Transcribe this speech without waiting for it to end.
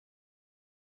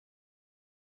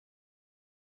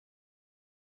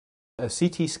A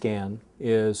CT scan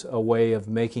is a way of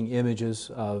making images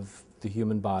of the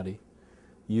human body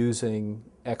using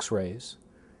X-rays,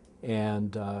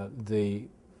 and the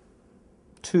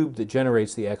tube that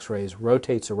generates the X-rays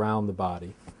rotates around the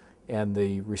body, and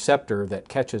the receptor that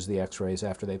catches the X-rays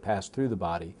after they pass through the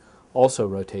body also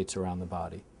rotates around the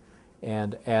body.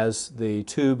 And as the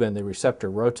tube and the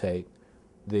receptor rotate,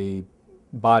 the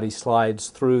body slides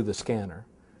through the scanner.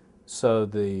 So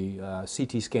the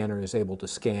CT scanner is able to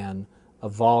scan a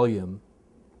volume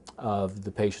of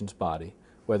the patient's body,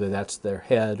 whether that's their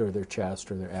head or their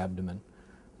chest or their abdomen,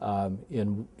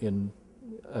 in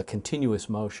a continuous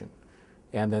motion.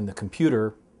 And then the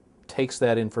computer takes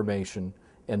that information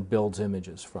and builds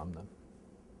images from them.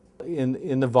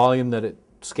 In the volume that it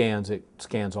scans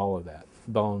all of that: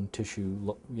 bone,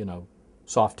 tissue,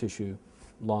 soft tissue,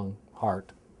 lung,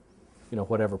 heart,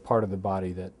 whatever part of the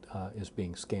body that is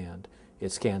being scanned.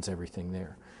 It scans everything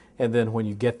there. And then when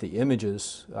you get the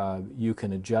images, you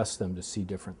can adjust them to see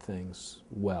different things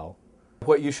well.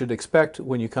 What you should expect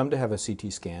when you come to have a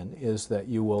CT scan is that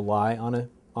you will lie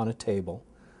on a table.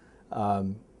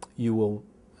 That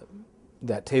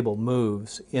table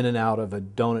moves in and out of a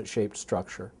donut-shaped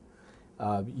structure.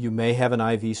 You may have an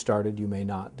IV started, you may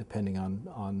not, depending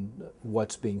on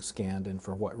what's being scanned and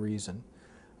for what reason.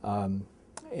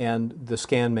 And the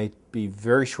scan may be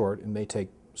very short. It may take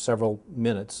several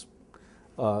minutes,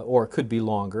 or it could be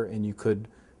longer, and you could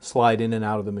slide in and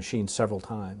out of the machine several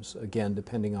times, again,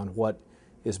 depending on what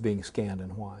is being scanned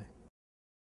and why.